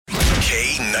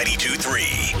K92 3.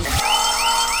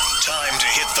 Time to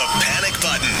hit the panic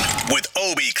button with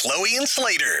Obie, Chloe, and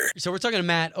Slater. So we're talking to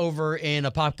Matt over in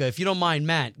Apopka. If you don't mind,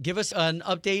 Matt, give us an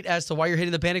update as to why you're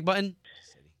hitting the panic button.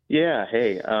 Yeah,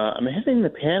 hey, I'm hitting the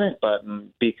panic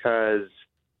button because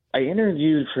I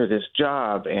interviewed for this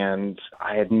job and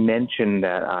I had mentioned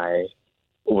that I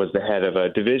was the head of a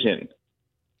division.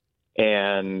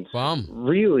 And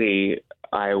really,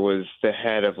 I was the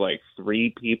head of like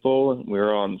 3 people. We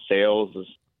were on sales, this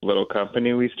little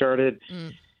company we started.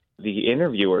 The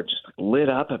interviewer just lit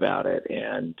up about it.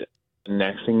 And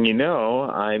next thing you know,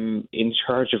 I'm in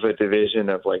charge of a division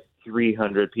of like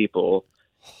 300 people.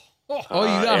 Oh,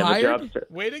 you got hired?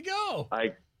 Way to go.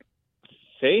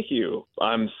 Thank you.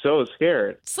 I'm so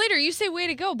scared. Slater, you say way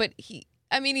to go, but he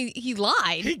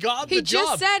lied. He got the job. He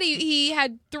just said he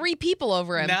had 3 people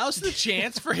over him. Now's the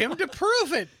chance for him to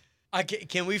prove it.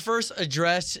 Can we first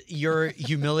address your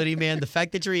humility, man? The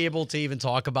fact that you're able to even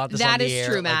talk about this on the air. That is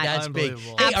true, Matt. That's big.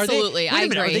 Hey, absolutely. I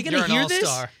agree. Are they going to hear this?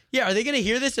 All-star. Yeah, are they going to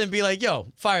hear this and be like,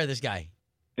 yo, fire this guy?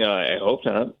 I hope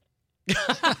not.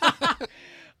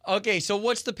 Okay, so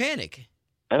what's the panic?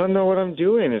 I don't know what I'm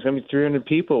doing. There's going to be 300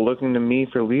 people looking to me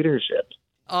for leadership.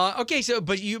 Okay, so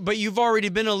but you've already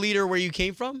been a leader where you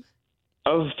came from?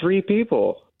 Of 3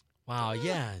 people. Wow,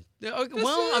 yeah.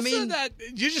 That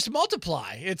you just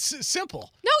multiply. It's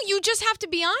simple. No, you just have to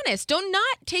be honest. Don't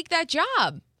not take that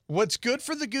job. What's good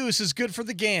for the goose is good for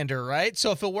the gander, right?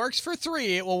 So if it works for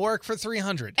 3, it will work for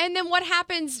 300. And then what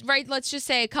happens, right? Let's just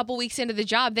say a couple weeks into the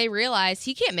job, they realize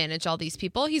he can't manage all these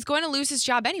people. He's going to lose his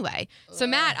job anyway. So,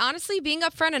 Matt, honestly, being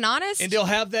upfront and honest. And he'll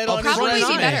have that on his probably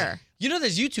resume. be better. You know,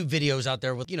 there's YouTube videos out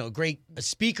there with, great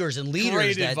speakers and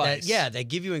leaders that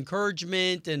give you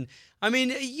encouragement. And I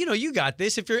mean, you got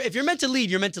this. If you're meant to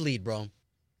lead, you're meant to lead, bro.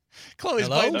 Chloe's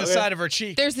biting the side of her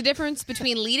cheek. There's a difference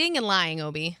between leading and lying,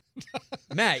 Obie.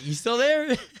 Matt, you still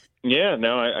there? Yeah,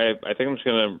 no, I think I'm just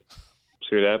going to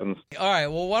see what happens. All right,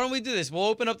 well, why don't we do this? We'll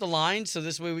open up the line so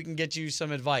this way we can get you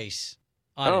some advice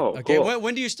on it. Okay, cool.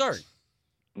 When do you start?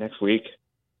 Next week.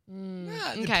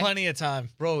 Okay. Plenty of time.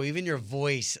 Bro, even your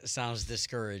voice sounds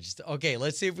discouraged. Okay,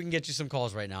 let's see if we can get you some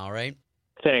calls right now, all right?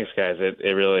 Thanks, guys. It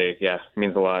really,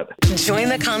 means a lot. Join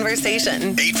the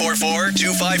conversation.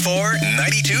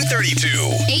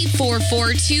 844-254-9232.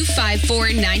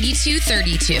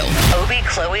 844-254-9232. Obie,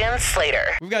 Chloe, and Slater.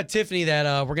 We've got Tiffany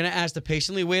that we're going to ask to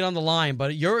patiently wait on the line,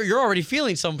 but you're already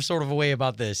feeling some sort of a way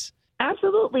about this.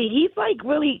 Absolutely. He's like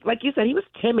really, like you said, he was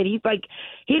timid. He's like,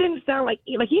 he didn't sound like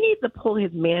he needs to pull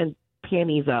his man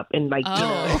panties up and like,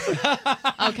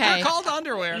 Okay. They're called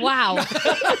underwear. Wow.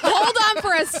 Hold on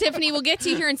for us, Tiffany. We'll get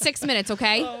to you here in 6 minutes,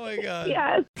 okay? Oh, my God.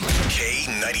 Yes.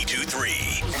 K92 3.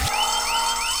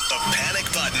 The panic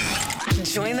button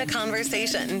Join the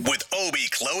conversation. with Obie,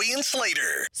 Chloe, and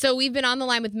Slater. So we've been on the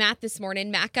line with Matt this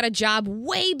morning. Matt got a job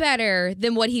way better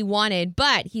than what he wanted,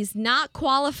 but he's not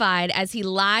qualified as he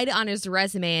lied on his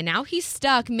resume, and now he's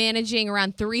stuck managing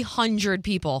around 300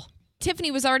 people.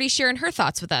 Tiffany was already sharing her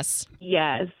thoughts with us.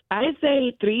 Yes. I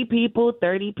say 3 people,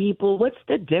 30 people. What's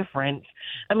the difference?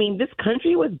 I mean, this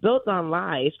country was built on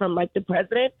lies from like the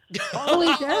president all the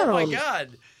way down. Oh, my God.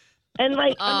 And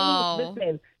like, I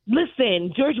mean,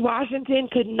 listen, George Washington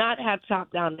could not have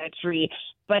chopped down that tree,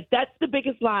 but that's the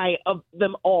biggest lie of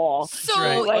them all. So,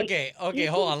 Right. Okay,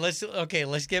 hold on. Let's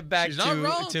get back She's not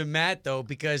wrong. to Matt though,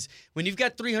 because when you've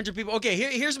got 300 people, okay,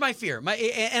 here's my fear.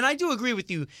 And I do agree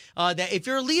with you that if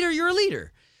you're a leader, you're a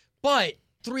leader. But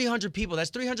 300 people, that's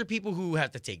 300 people who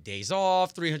have to take days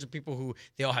off, 300 people who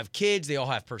they all have kids, they all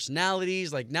have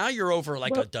personalities. Like now you're over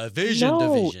like a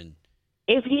division.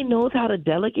 If he knows how to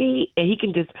delegate and he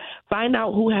can just find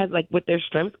out who has like what their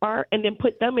strengths are and then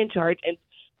put them in charge, and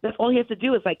that's all he has to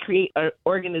do is like create an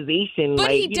organization. but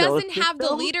like, he doesn't a have the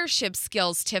system. leadership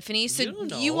skills, Tiffany. So You don't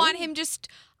know. you want him just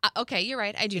okay, you're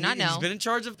right. I do not know. He's been in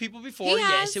charge of people before. He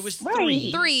Yes, has. it was Right.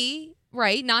 3. 3,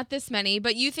 right? Not this many,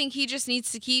 but you think he just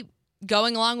needs to keep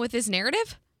going along with his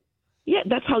narrative? Yeah,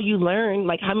 that's how you learn.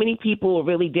 Like, how many people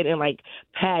really didn't like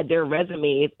pad their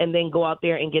resumes and then go out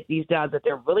there and get these jobs that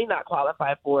they're really not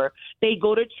qualified for? They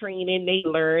go to training, they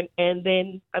learn, and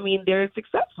then they're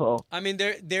successful. I mean,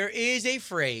 there is a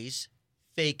phrase,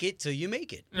 fake it till you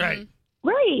make it. Right.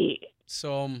 Right.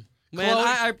 So, man, Chloe-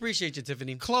 I appreciate you,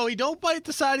 Tiffany. Chloe, don't bite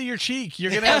the side of your cheek. You're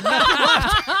going to have nothing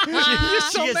left. You're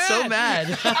so She gets so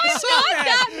mad. I'm not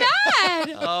that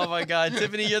mad. Oh, my God.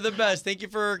 Tiffany, you're the best. Thank you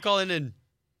for calling in.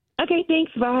 Okay,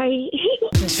 thanks. Bye.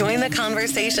 Join the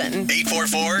conversation.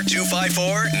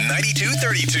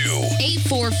 844-254-9232.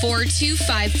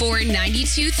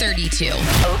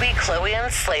 844-254-9232. Obie, Chloe,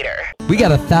 and Slater. We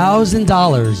got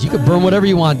 $1,000. You could burn whatever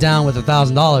you want down with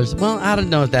 $1,000. Well, I don't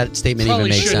know if that statement Probably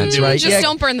even makes shouldn't sense, do it. right? Just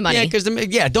don't burn the money. Yeah, because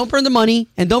don't burn the money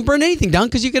and don't burn anything down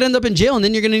because you could end up in jail and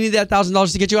then you're going to need that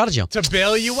 $1,000 to get you out of jail. To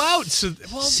bail you out. So,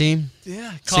 well, See?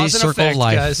 yeah, See, cause and circle effect, of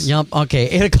life. guys. Yep. Okay.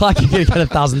 8 o'clock, you're going to get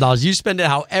 $1,000. You spend it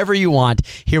however you want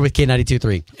here with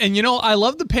K92.3. And I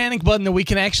love the panic button that we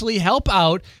can actually help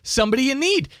out somebody in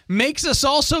need. Makes us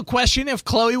also question if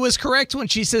Chloe was correct when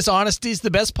she says honesty is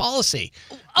the best policy.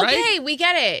 Right? Okay, we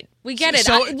get it. We get it.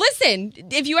 So- Listen,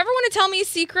 if you ever want to tell me a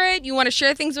secret, you want to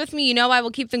share things with me, I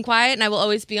will keep them quiet and I will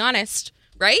always be honest.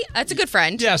 Right? That's a good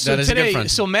friend. Yeah, so That is a good today,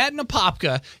 friend. so Matt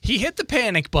Napopka, he hit the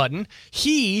panic button.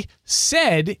 He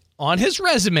said on his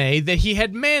resume that he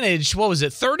had managed,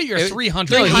 30 or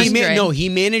 300? No, 300. he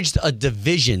managed a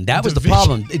division. That was the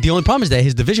problem. The only problem is that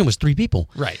his division was 3 people.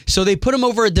 Right. So they put him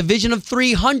over a division of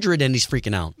 300 and he's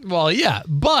freaking out. Well, yeah,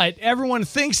 but everyone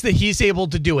thinks that he's able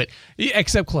to do it,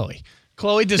 except Chloe.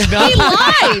 Chloe does not. He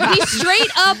lied. He straight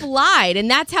up lied. And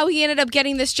that's how he ended up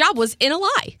getting this job, was in a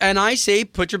lie. And I say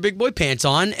put your big boy pants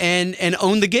on and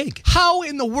own the gig. How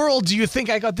in the world do you think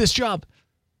I got this job?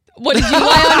 What, did you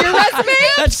lie on your resume?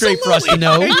 That's great for us to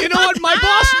know. And you know what? My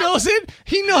boss knows it.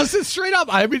 He knows it straight up.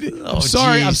 I'm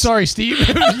sorry. geez. I'm sorry, Steve.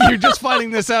 You're just finding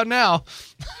this out now.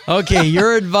 Okay,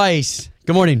 your advice.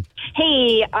 Good morning.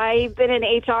 Hey, I've been in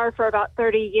HR for about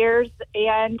 30 years,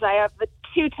 and I have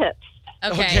 2 tips.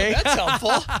 Okay. That's helpful.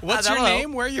 What's your That'll help.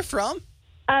 name? Where are you from?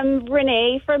 I'm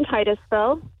Renee from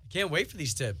Titusville. Can't wait for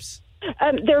these tips.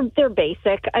 They're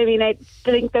basic. I mean, I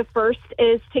think the first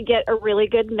is to get a really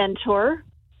good mentor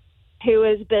who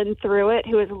has been through it,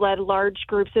 who has led large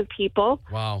groups of people.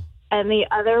 Wow. And the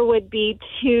other would be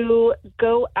to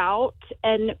go out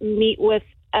and meet with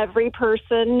every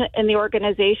person in the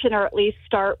organization, or at least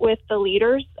start with the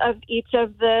leaders of each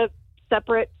of the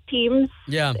separate teams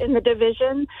Yeah. in the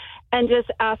division, and just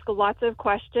ask lots of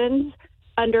questions.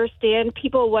 Understand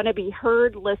people want to be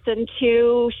heard, listened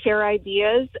to, share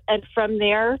ideas, and from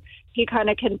there he kind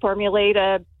of can formulate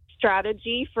a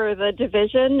strategy for the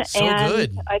division. So and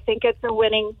good. I think it's a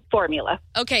winning formula.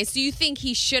 Okay, so you think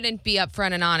he shouldn't be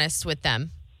upfront and honest with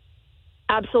them?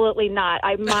 Absolutely not.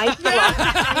 My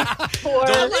philosophy for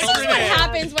This is what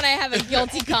happens when I have a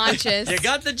guilty conscience. You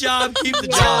got the job, keep the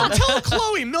Tell job.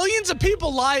 Chloe, millions of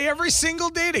people lie every single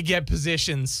day to get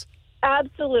positions.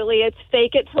 Absolutely. It's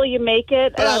fake it till you make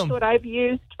it. Boom. That's what I've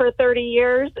used for 30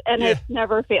 years, and it's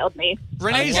never failed me.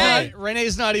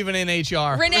 Renee's not even in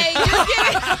HR. Renee, you're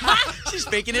giving, She's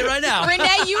faking it right now.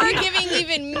 Renee, you are giving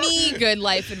even me good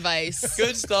life advice.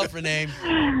 Good stuff, Renee.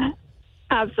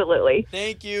 Absolutely.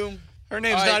 Thank you. Her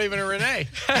name's All right. not even a Renee.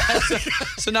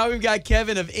 So now we've got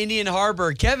Kevin of Indian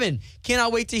Harbor. Kevin,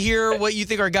 cannot wait to hear what you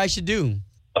think our guy should do.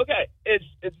 Okay, it's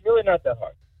really not that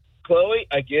hard. Chloe,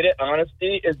 I get it.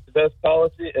 Honesty is the best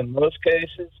policy in most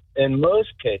cases.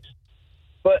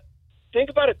 But think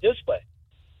about it this way.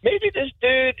 Maybe this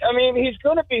dude, he's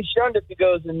going to be shunned if he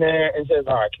goes in there and says,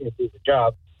 I can't do the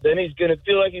job. Then he's going to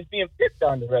feel like he's being picked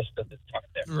on the rest of his time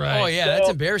there. Right. Oh, yeah, that's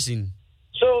embarrassing.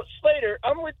 So, Slater,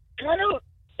 I'm with kind of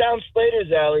down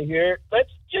Slater's alley here. Let's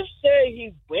just say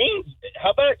he wings it.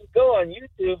 How about you go on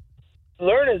YouTube,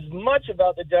 learn as much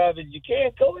about the job as you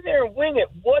can, go in there and wing it.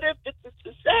 What if it's a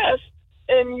success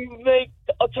and you make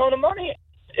a ton of money?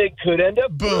 It could end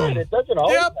up Boom. good. It doesn't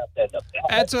always Yep. have to end up bad.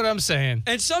 That's what I'm saying.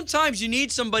 And sometimes you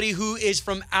need somebody who is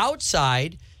from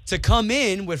outside to come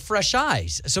in with fresh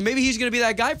eyes. So maybe he's going to be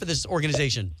that guy for this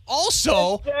organization.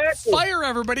 Also, Exactly. fire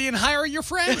everybody and hire your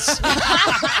friends.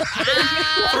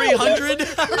 300?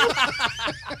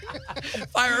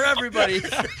 Fire everybody.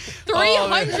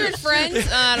 300 friends?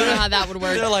 I don't know how that would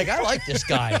work. They're like, I like this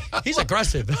guy. He's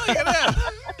aggressive.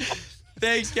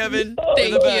 Thanks, Kevin.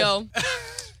 Thank You're the best. you.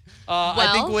 I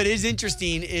think Well- what is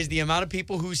interesting is the amount of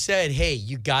people who said, hey,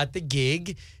 you got the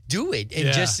gig, do it, and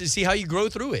Yeah. just to see how you grow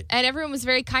through it. And everyone was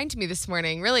very kind to me this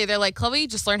morning. Really, they're like, Chloe,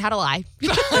 just learn how to lie.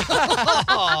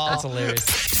 That's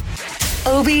hilarious.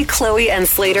 Obie, Chloe, and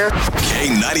Slater.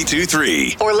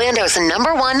 K92.3. Orlando's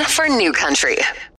 #1 for new country.